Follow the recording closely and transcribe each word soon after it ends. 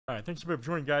All right, thanks for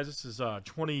joining, guys. This is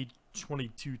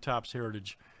 2022 Topps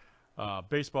Heritage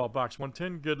Baseball Box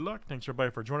 110. Good luck. Thanks, everybody,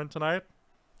 for joining tonight.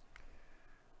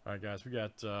 All right, guys, we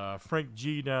got Frank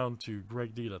G down to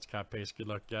Greg D. Let's copy paste. Good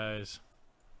luck, guys.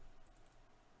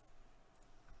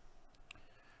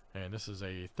 And this is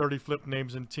a 30 flip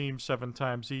names and teams, 7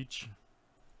 times each.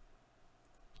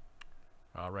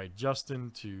 All right,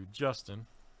 Justin to Justin.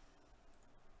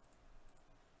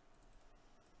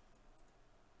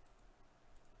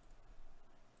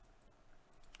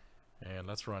 And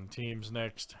let's run teams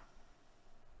next.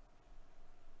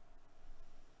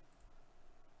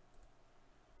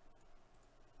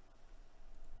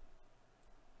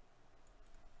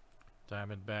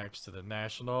 Diamondbacks to the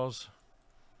Nationals.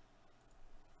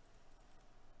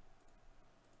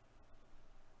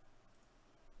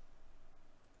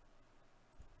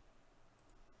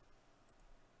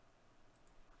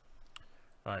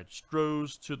 All right,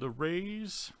 Stros to the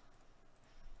Rays.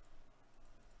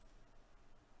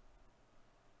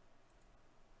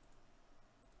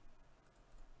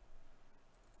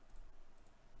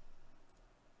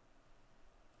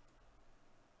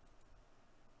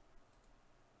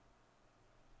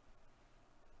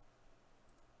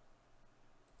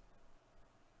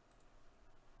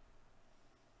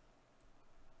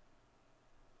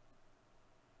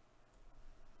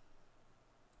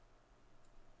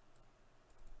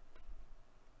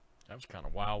 That was kind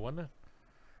of wild, wasn't it?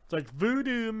 It's like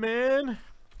voodoo, man.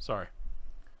 Sorry.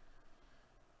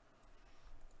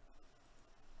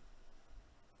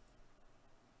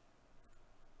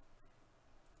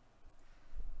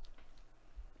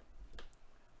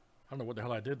 I don't know what the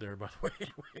hell I did there, by the way.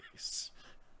 Anyways,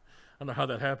 I don't know how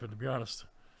that happened, to be honest.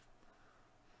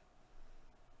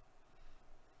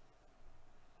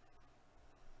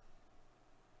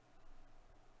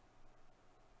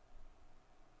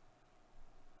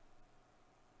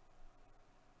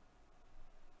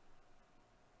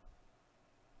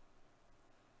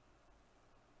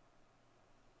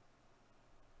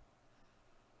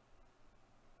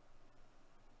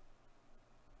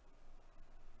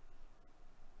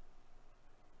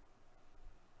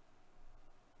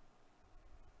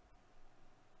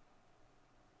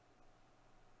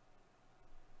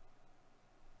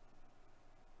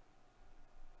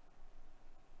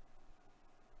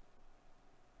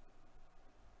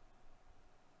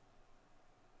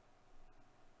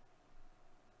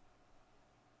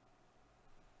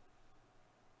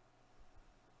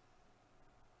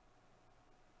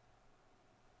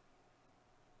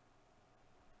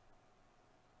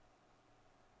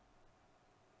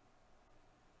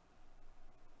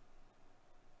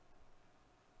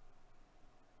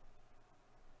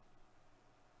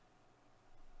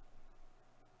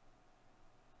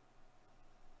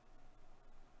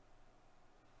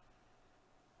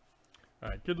 All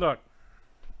right, good luck.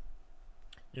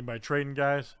 Anybody trading,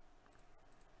 guys?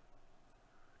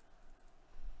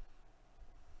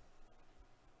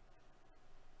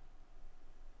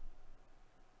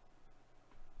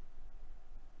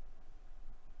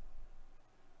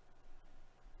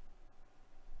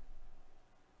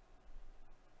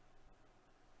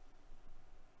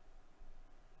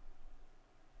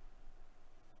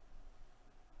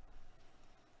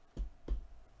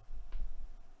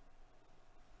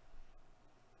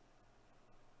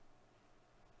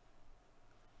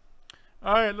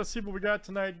 All right, let's see what we got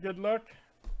tonight. Good luck.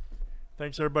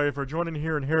 Thanks, everybody, for joining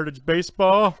here in Heritage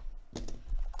Baseball.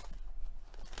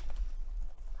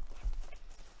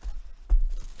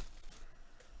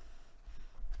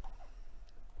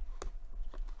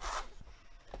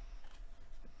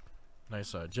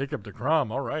 Nice Jacob deGrom.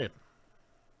 All right.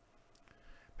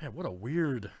 Man, what a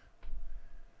weird...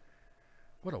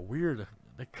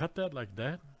 They cut that like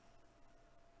that?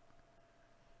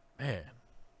 Man.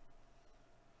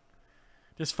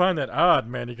 Just find that odd,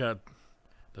 man. You got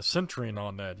the centering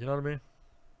on that. You know what I mean?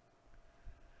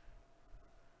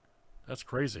 That's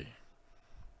crazy.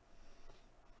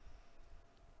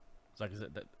 It's like,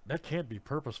 that can't be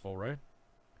purposeful, right?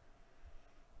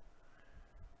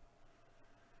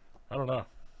 I don't know.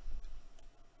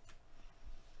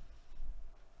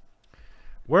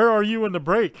 Where are you in the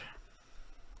break?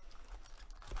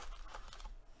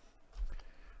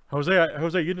 Jose,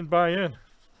 you didn't buy in.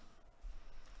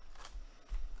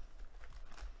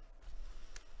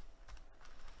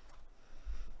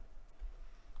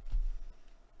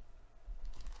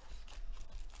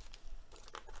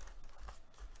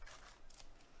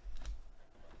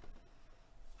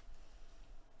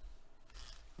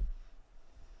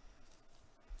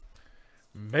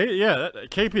 Yeah,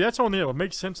 KP, that's only that would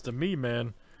make sense to me,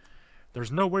 man.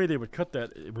 There's no way they would cut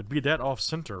that. It would be that off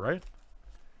center, right?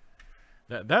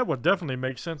 That would definitely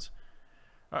make sense.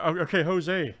 Okay,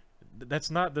 Jose,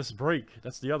 that's not this break.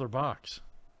 That's the other box.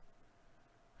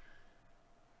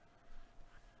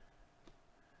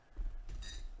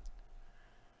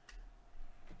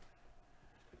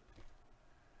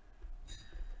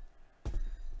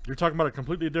 You're talking about a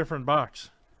completely different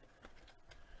box.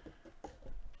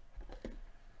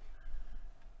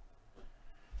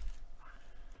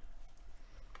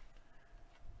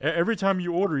 Every time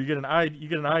you order, you get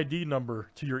an ID number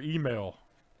to your email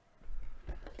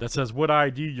that says what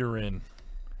ID you're in.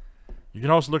 You can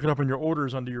also look it up in your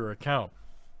orders under your account.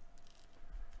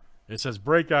 It says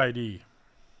break ID.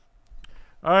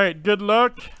 All right, good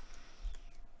luck.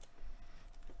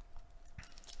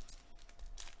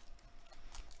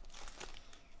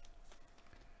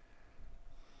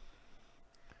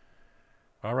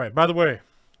 All right, by the way,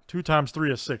 2 times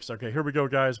 3 is 6. Okay, here we go,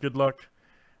 guys. Good luck.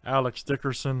 Alex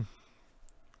Dickerson.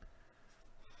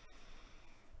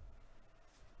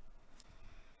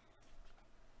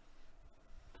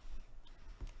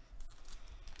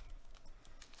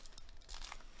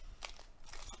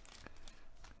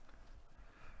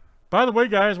 By the way,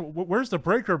 guys, where's the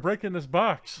breaker breaking this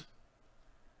box?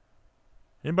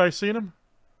 Anybody seen him?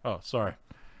 Oh, sorry.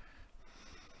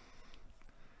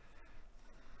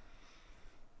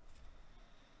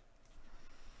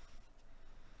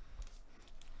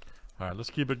 All right,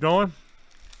 let's keep it going.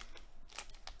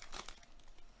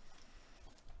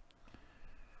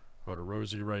 Go to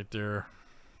Rosie right there.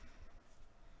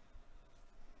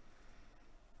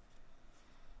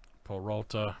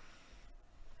 Peralta.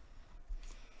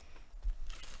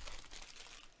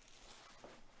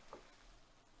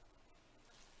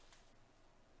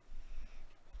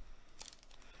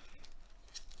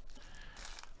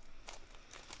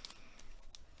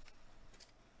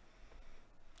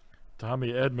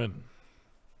 Tommy Edman.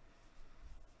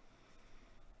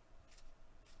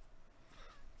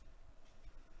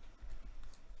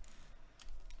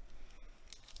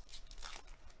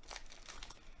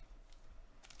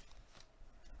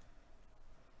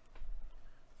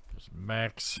 There's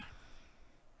Max.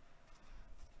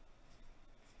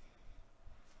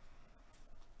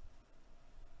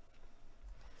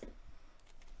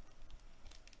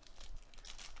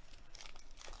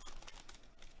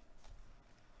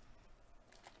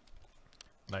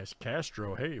 Nice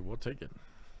Castro. Hey, we'll take it.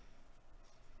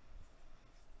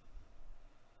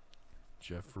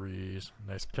 Jeffries.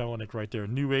 Nice Kellenick right there.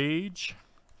 New Age.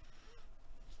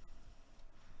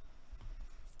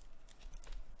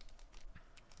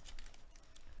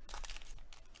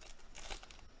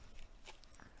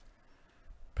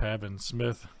 Pavin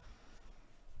Smith.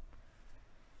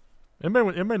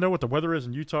 Anybody know what the weather is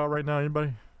in Utah right now?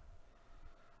 Anybody?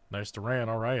 Nice Duran.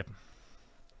 All right.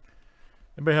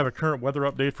 Anybody have a current weather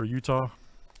update for Utah?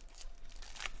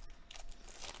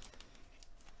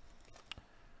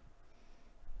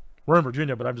 We're in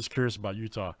Virginia, but I'm just curious about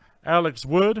Utah. Alex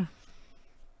Wood.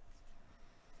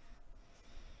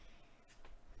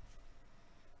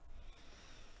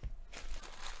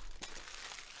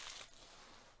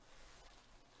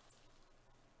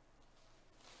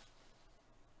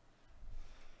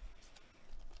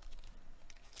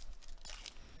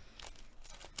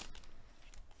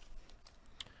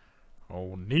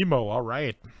 Oh, Nemo. All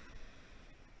right.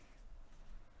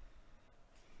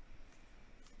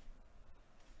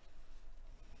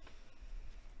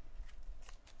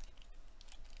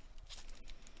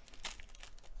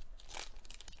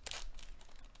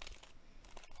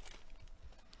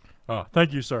 Oh,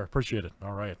 thank you, sir. Appreciate it.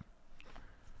 All right.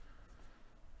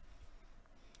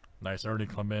 Nice, Ernie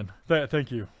Clement.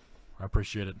 Thank you. I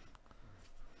appreciate it.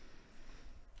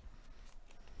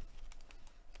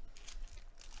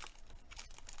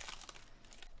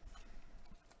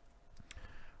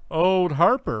 Old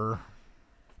Harper.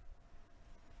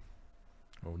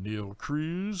 O'Neal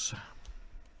Cruz.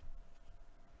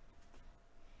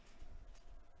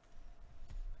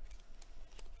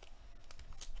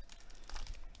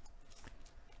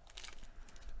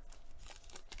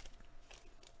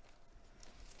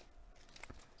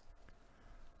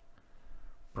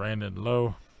 Brandon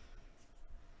Lowe.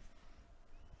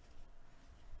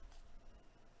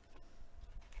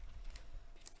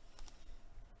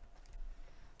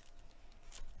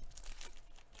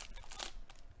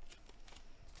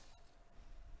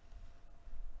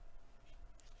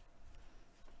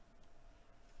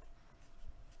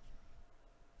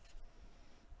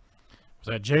 Was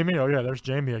that Jamie? Oh, yeah, there's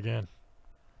Jamie again.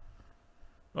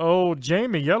 Oh,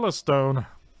 Jamie Yellowstone.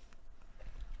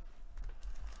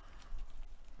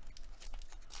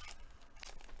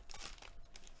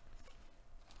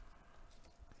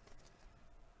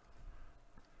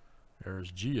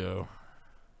 There's Gio.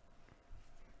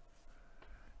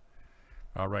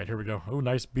 All right, here we go. Oh,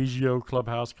 nice Biggio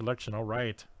Clubhouse collection. All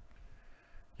right.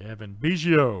 Evan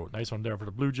Biggio. Nice one there for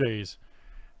the Blue Jays.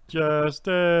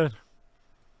 Justin.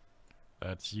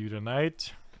 That's you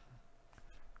tonight.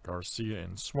 Garcia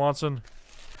and Swanson.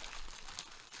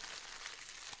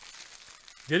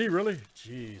 Did he really?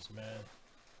 Jeez, man.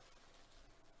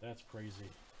 That's crazy.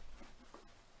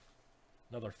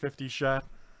 Another 50 shot.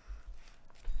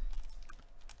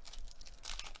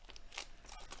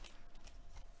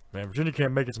 Man, Virginia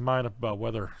can't make its mind up about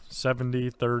weather. 70,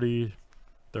 30,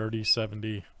 30,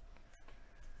 70.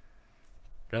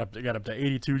 Got up to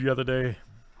 82 the other day.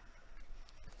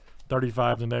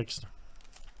 35 the next.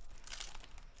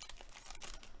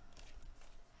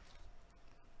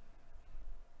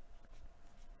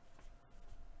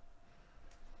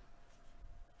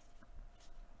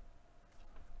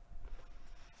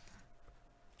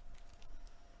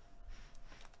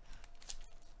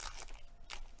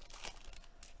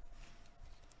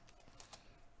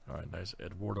 All right, nice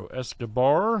Eduardo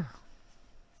Escobar.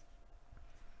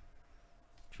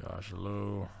 Josh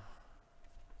Lowe.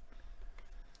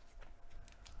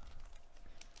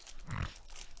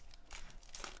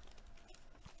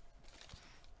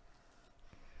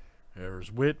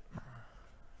 There's Witt.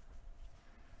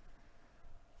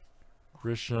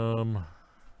 Grisham.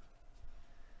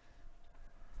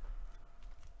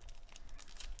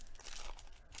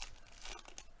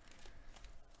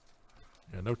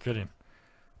 Yeah, no kidding.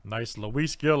 Nice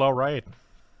Luis Gill, all right.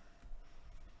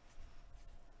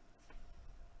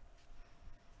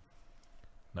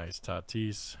 Nice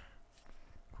Tatis.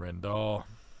 Grandal.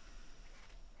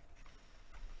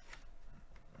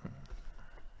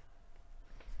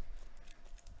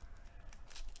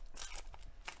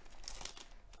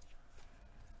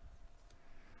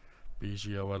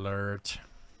 Biggio alert.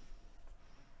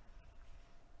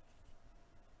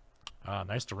 Ah,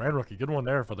 nice Duran rookie. Good one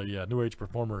there for the New Age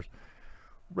Performers.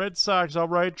 Red Sox, all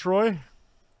right, Troy.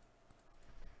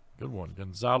 Good one.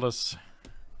 Gonzalez.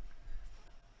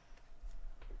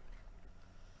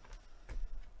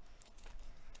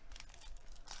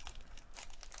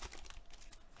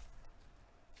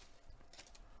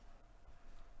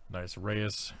 Nice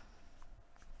Reyes.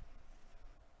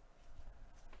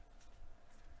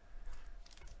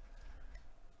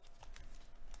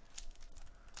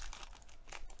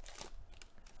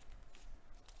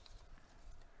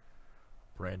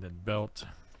 Brandon Belt.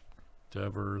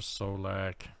 Devers,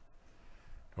 Solak.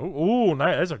 Oh,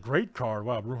 nice. That's a great card.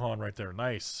 Wow, Ruhan right there.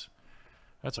 Nice.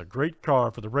 That's a great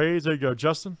card for the Rays. There you go,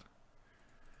 Justin.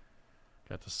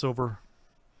 Got the silver.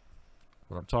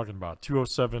 What I'm talking about.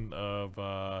 207 of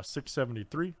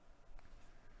 673.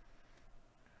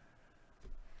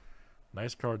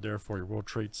 Nice card there for your World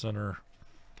Trade Center.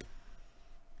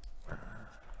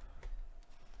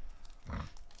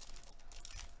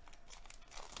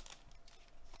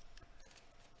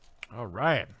 All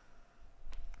right.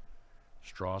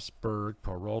 Strasburg,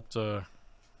 Peralta.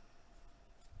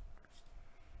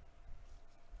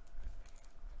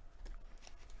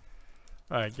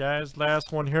 All right, guys.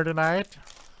 Last one here tonight.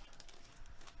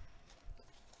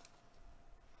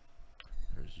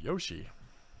 There's Yoshi.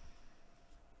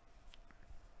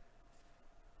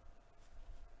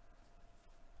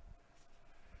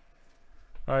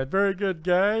 All right, very good,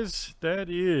 guys. That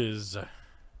is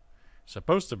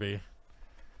supposed to be.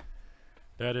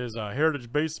 That is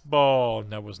Heritage Baseball.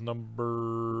 And that was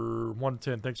number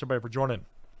 110. Thanks, everybody, for joining.